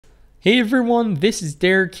Hey everyone, this is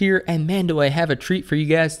Derek here, and man do I have a treat for you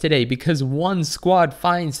guys today because one squad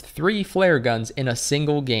finds 3 flare guns in a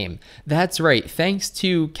single game. That's right, thanks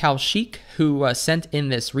to Kowshik who sent in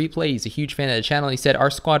this replay. He's a huge fan of the channel. He said, our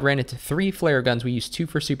squad ran into 3 flare guns. We used 2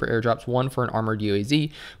 for super airdrops, 1 for an armored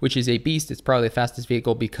UAZ, which is a beast. It's probably the fastest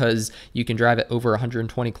vehicle because you can drive it over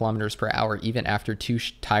 120 kilometers per hour even after 2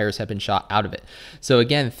 tires have been shot out of it. So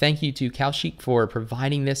again, thank you to Kowshik for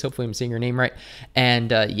providing this. Hopefully I'm saying your name right.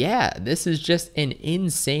 And yeah, this is just an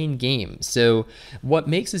insane game. So what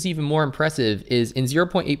makes this even more impressive is in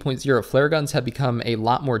 0.8.0, flare guns have become a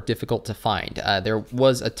lot more difficult to find. There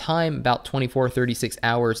was a time about 36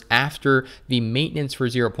 hours after the maintenance for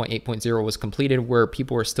 0.8.0 was completed where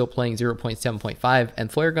people were still playing 0.7.5,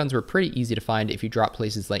 and flare guns were pretty easy to find if you drop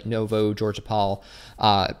places like Novo, Georgia Paul,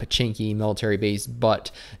 Pachinki, military base,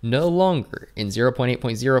 but no longer. In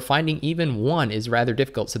 0.8.0, finding even one is rather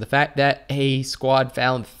difficult. So the fact that a squad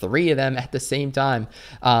found 3 of them at the same time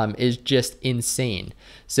is just insane.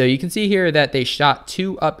 So you can see here that they shot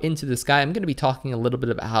 2 up into the sky. I'm going to be talking a little bit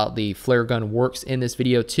about how the flare gun works in this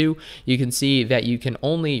video too. You can see that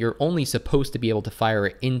you're only supposed to be able to fire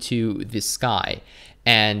it into the sky.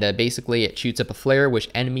 And basically it shoots up a flare which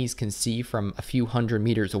enemies can see from a few hundred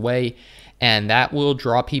meters away, and that will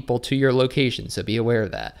draw people to your location, so be aware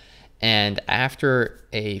of that. And after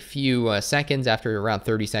a few seconds, after around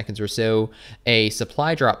 30 seconds or so, a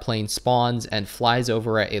supply drop plane spawns and flies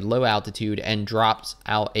over at a low altitude and drops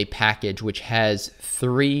out a package which has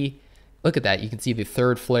 3. Look at that. You can see the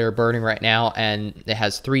 3rd flare burning right now, and it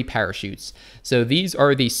has 3 parachutes. So these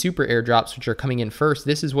are the super airdrops which are coming in first.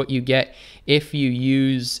 This is what you get if you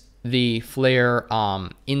use the flare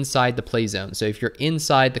inside the play zone. So if you're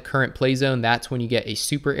inside the current play zone, that's when you get a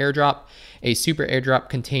super airdrop. A super airdrop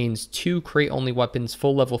contains 2 crate only weapons,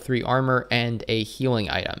 full level 3 armor, and a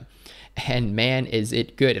healing item. And man, is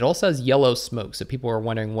it good. It also has yellow smoke. So people are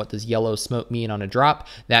wondering, what does yellow smoke mean on a drop?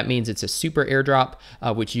 That means it's a super airdrop,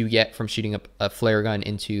 which you get from shooting up a flare gun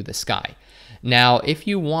into the sky. Now, if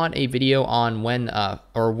you want a video on when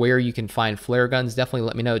or where you can find flare guns, definitely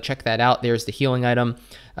let me know. Check that out. There's the healing item,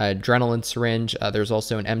 adrenaline syringe. There's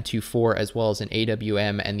also an M24 as well as an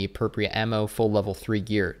AWM and the appropriate ammo, full level 3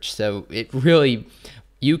 gear. So it really,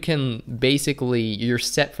 you can basically, you're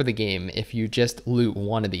set for the game if you just loot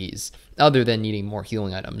one of these, other than needing more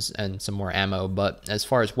healing items and some more ammo. But as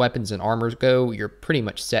far as weapons and armors go, you're pretty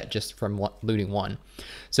much set just from looting one.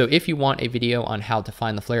 So if you want a video on how to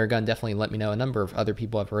find the flare gun, definitely let me know. A number of other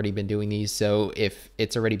people have already been doing these, so if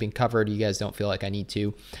it's already been covered, you guys don't feel like I need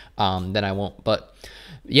to, then I won't. But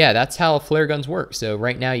yeah, that's how flare guns work. So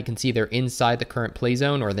right now you can see they're inside the current play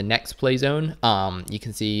zone or the next play zone. You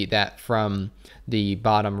can see that from the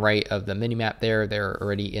bottom right of the minimap there, they're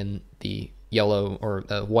already in the yellow, or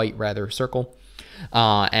the white rather, circle.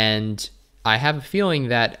 And I have a feeling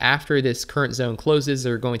that after this current zone closes,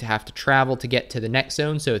 they're going to have to travel to get to the next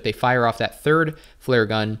zone. So if they fire off that 3rd flare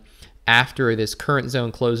gun after this current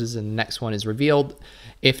zone closes and the next one is revealed,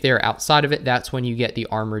 if they're outside of it, that's when you get the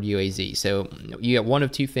armored UAZ. So you get one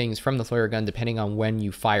of 2 things from the flare gun depending on when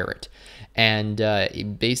you fire it. And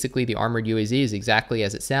basically the armored UAZ is exactly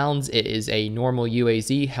as it sounds. It is a normal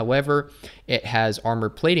UAZ. However, it has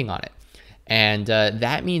armored plating on it. And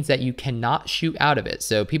that means that you cannot shoot out of it.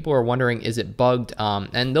 So people are wondering, is it bugged?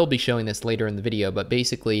 And they'll be showing this later in the video, but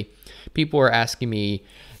basically people are asking me,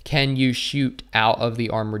 can you shoot out of the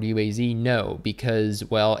armored UAZ? No, because,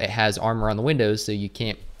 well, it has armor on the windows, so you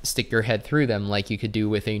can't stick your head through them like you could do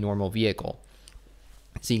with a normal vehicle.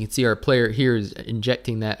 So you can see our player here is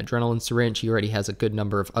injecting that adrenaline syringe. He already has a good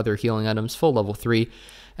number of other healing items, full level 3.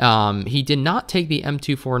 He did not take the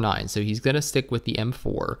M249, so he's going to stick with the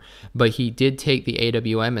M4, but he did take the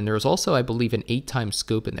AWM, and there's also, I believe, an 8x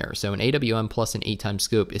scope in there. So an AWM plus an 8x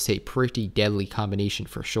scope is a pretty deadly combination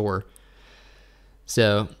for sure.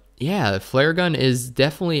 So yeah, the flare gun is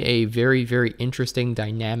definitely a very, very interesting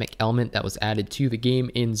dynamic element that was added to the game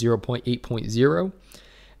in 0.8.0,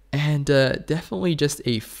 and definitely just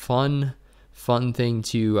a fun thing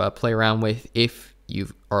to play around with if you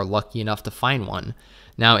are lucky enough to find one.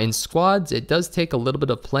 Now in squads, it does take a little bit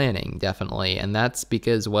of planning, definitely, and that's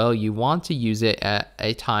because, well, you want to use it at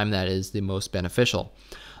a time that is the most beneficial.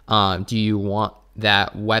 Do you want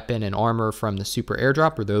that weapon and armor from the super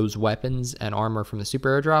airdrop, or those weapons and armor from the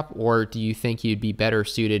super airdrop, or do you think you'd be better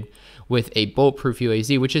suited with a bulletproof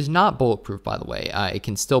UAZ, which is not bulletproof, by the way? It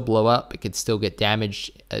can still blow up, it could still get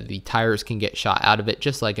damaged, the tires can get shot out of it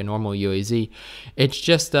just like a normal UAZ. It's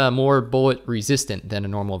just more bullet resistant than a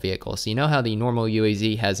normal vehicle. So you know how the normal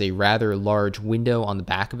UAZ has a rather large window on the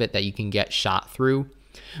back of it that you can get shot through?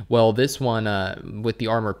 Well, this one, with the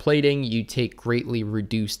armor plating, you take greatly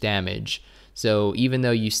reduced damage. So even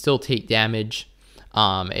though you still take damage,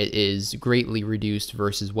 it is greatly reduced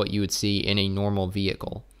versus what you would see in a normal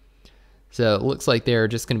vehicle. So it looks like they're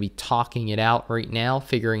just going to be talking it out right now,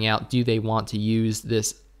 figuring out, do they want to use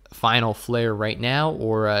this final flare right now,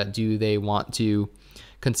 or do they want to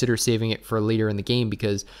consider saving it for later in the game?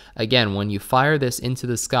 Because again, when you fire this into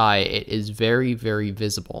the sky, it is very, very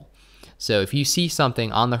visible. So if you see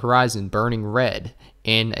something on the horizon burning red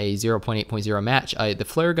in a 0.8.0 match, the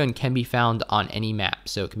flare gun can be found on any map.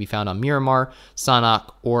 So it can be found on Miramar,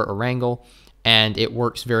 Sanhok, or Erangel, and it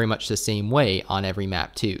works very much the same way on every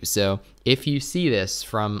map too. So if you see this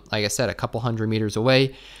from, like I said, a couple hundred meters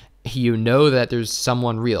away, you know that there's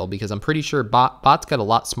someone real, because I'm pretty sure bots got a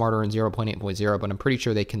lot smarter in 0.8.0, but I'm pretty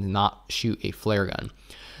sure they cannot shoot a flare gun.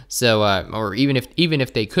 So, or even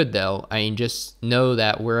if they could though, I mean, just know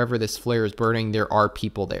that wherever this flare is burning, there are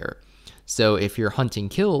people there. So if you're hunting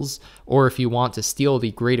kills, or if you want to steal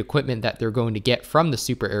the great equipment that they're going to get from the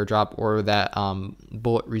super airdrop or that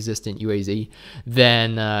bullet resistant UAZ,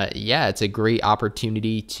 then yeah, it's a great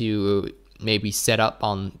opportunity to maybe set up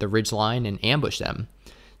on the ridgeline and ambush them.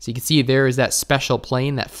 So you can see there is that special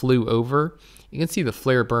plane that flew over. You can see the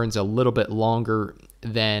flare burns a little bit longer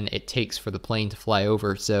than it takes for the plane to fly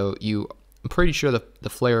over. So I'm pretty sure the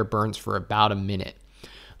flare burns for about a minute.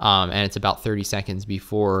 And it's about 30 seconds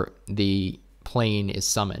before the plane is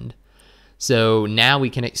summoned. So now we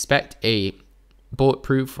can expect a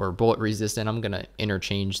bulletproof or bullet resistant. I'm going to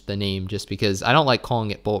interchange the name just because I don't like calling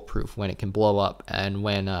it bulletproof when it can blow up and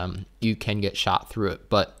when you can get shot through it.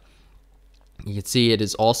 But you can see it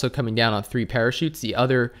is also coming down on 3 parachutes. The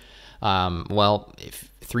other, well, if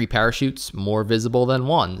 3 parachutes, more visible than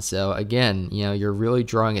 1. So again, you know, you're really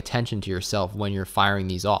drawing attention to yourself when you're firing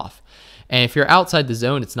these off. And if you're outside the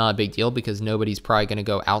zone, it's not a big deal because nobody's probably going to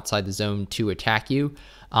go outside the zone to attack you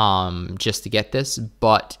just to get this.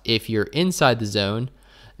 But if you're inside the zone,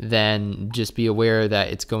 then just be aware that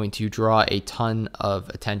it's going to draw a ton of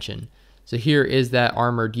attention. So here is that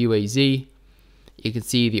armored UAZ. You can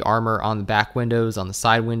see the armor on the back windows, on the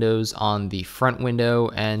side windows, on the front window,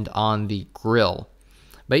 and on the grill.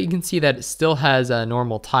 But you can see that it still has a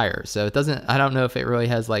normal tire. So it doesn't, I don't know if it really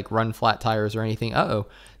has like run flat tires or anything. Uh-oh,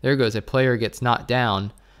 there goes, a player gets knocked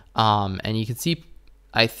down. And you can see,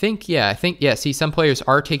 I think, see, some players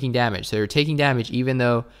are taking damage. So they're taking damage even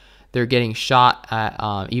though they're getting shot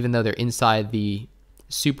at, even though they're inside the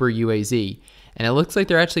super UAZ. And it looks like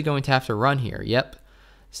they're actually going to have to run here. Yep.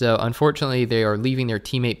 So unfortunately, they are leaving their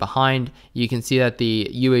teammate behind. You can see that the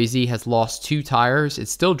UAZ has lost 2 tires. It's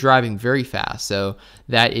still driving very fast, so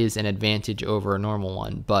that is an advantage over a normal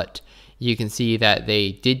one. But you can see that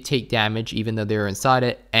they did take damage even though they were inside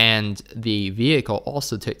it, and the vehicle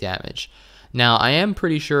also took damage. Now, I am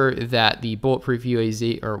pretty sure that the bulletproof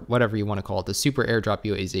UAZ, or whatever you want to call it, the super airdrop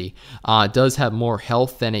UAZ, does have more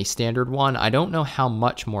health than a standard one. I don't know how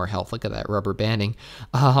much more health. Look at that rubber banding.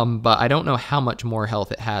 But I don't know how much more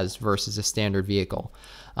health it has versus a standard vehicle.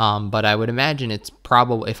 But I would imagine it's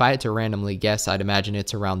probably, if I had to randomly guess, I'd imagine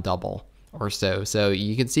it's around double or so. So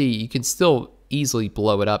you can see, you can still easily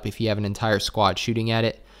blow it up if you have an entire squad shooting at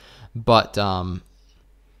it. But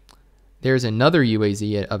there's another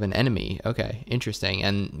UAZ of an enemy. Okay, interesting.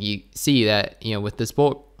 And you see that, you know, with this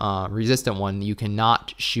bullet resistant one, you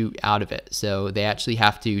cannot shoot out of it. So they actually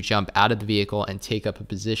have to jump out of the vehicle and take up a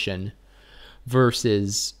position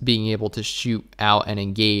versus being able to shoot out and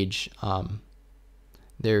engage.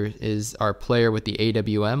 There is our player with the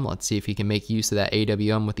AWM. Let's see if he can make use of that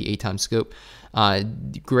AWM with the 8x scope.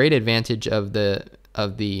 Great advantage of the,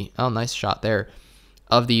 oh, nice shot there,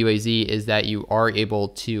 of the UAZ is that you are able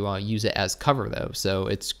to use it as cover though. So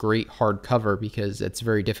it's great hard cover because it's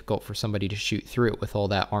very difficult for somebody to shoot through it with all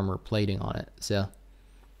that armor plating on it. So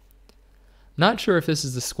not sure if this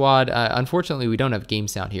is the squad. Unfortunately, we don't have game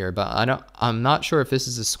sound here, but I'm not sure if this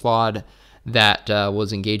is a squad that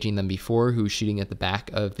was engaging them before, who's shooting at the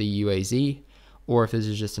back of the UAZ, or if this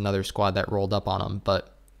is just another squad that rolled up on them.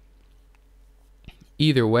 But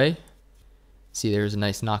either way, see, there's a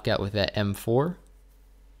nice knockout with that M4.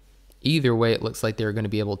 Either way, it looks like they're going to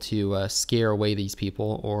be able to scare away these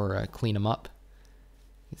people or clean them up.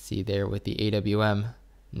 You can see there with the AWM.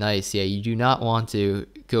 Nice. Yeah, you do not want to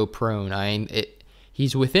go prone.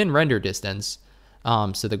 He's within render distance,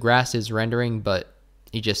 so the grass is rendering, but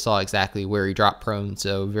you just saw exactly where he dropped prone,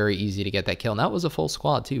 so very easy to get that kill. And that was a full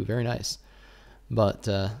squad too. Very nice. But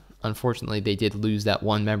unfortunately, they did lose that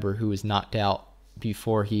one member who was knocked out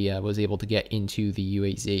before he was able to get into the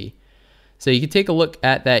UAZ. So you can take a look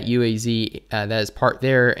at that UAZ that is part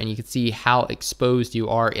there, and you can see how exposed you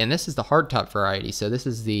are. And this is the hardtop variety, so this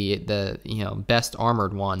is the best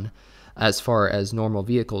armored one as far as normal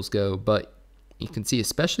vehicles go. But you can see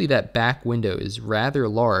especially that back window is rather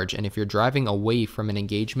large, and if you're driving away from an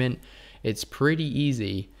engagement, it's pretty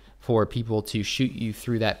easy for people to shoot you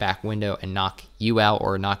through that back window and knock you out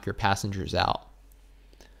or knock your passengers out.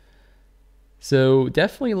 So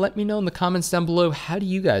definitely let me know in the comments down below, how do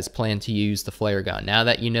you guys plan to use the flare gun? Now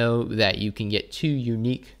that you know that you can get 2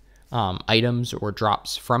 unique items or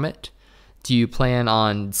drops from it, do you plan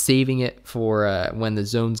on saving it for when the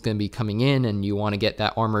zone's going to be coming in and you want to get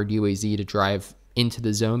that armored UAZ to drive into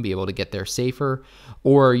the zone, be able to get there safer?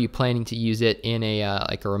 Or are you planning to use it in a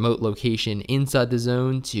like a remote location inside the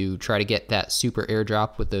zone to try to get that super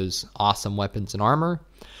airdrop with those awesome weapons and armor?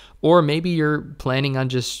 Or maybe you're planning on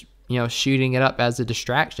just shooting it up as a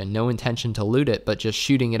distraction, no intention to loot it, but just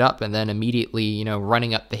shooting it up and then immediately,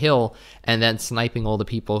 running up the hill and then sniping all the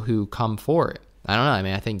people who come for it. I don't know. I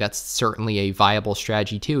mean, I think that's certainly a viable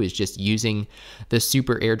strategy too, is just using the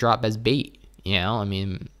super airdrop as bait. I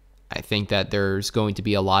mean, I think that there's going to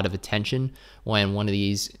be a lot of attention when one of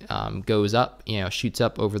these goes up, shoots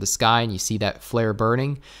up over the sky and you see that flare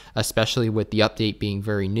burning, especially with the update being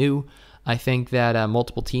very new. I think that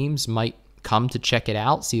multiple teams might come to check it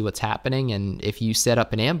out, see what's happening, and if you set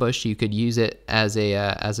up an ambush, you could use it as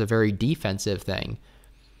a very defensive thing.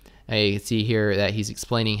 You can see here that he's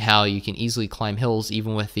explaining how you can easily climb hills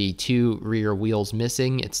even with the 2 rear wheels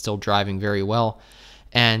missing. It's still driving very well,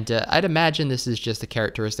 and I'd imagine this is just a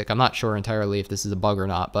characteristic. I'm not sure entirely if this is a bug or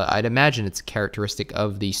not, but I'd imagine it's a characteristic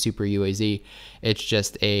of the Super UAZ. It's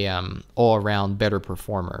just a all-around better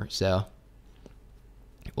performer. So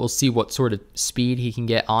we'll see what sort of speed he can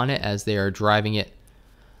get on it as they are driving it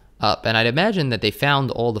up. And I'd imagine that they found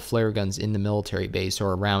all the flare guns in the military base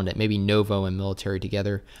or around it, maybe Novo and military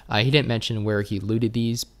together. He didn't mention where he looted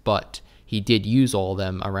these, but he did use all of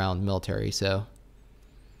them around military. So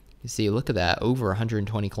you see, look at that, over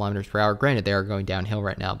 120 kilometers per hour. Granted, they are going downhill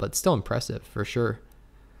right now, but still impressive for sure.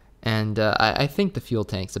 And I think the fuel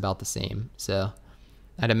tank's about the same. So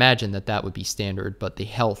I'd imagine that that would be standard, but the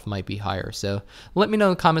health might be higher. So let me know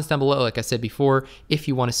in the comments down below, like I said before, if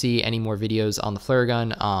you want to see any more videos on the flare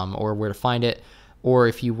gun or where to find it, or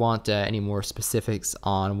if you want any more specifics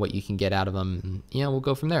on what you can get out of them. We'll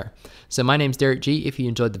go from there. So my name's DerekG. If you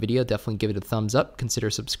enjoyed the video, definitely give it a thumbs up.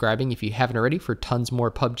 Consider subscribing if you haven't already for tons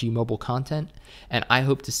more PUBG Mobile content. And I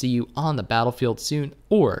hope to see you on the battlefield soon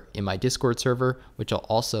or in my Discord server, which I'll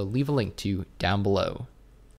also leave a link to down below.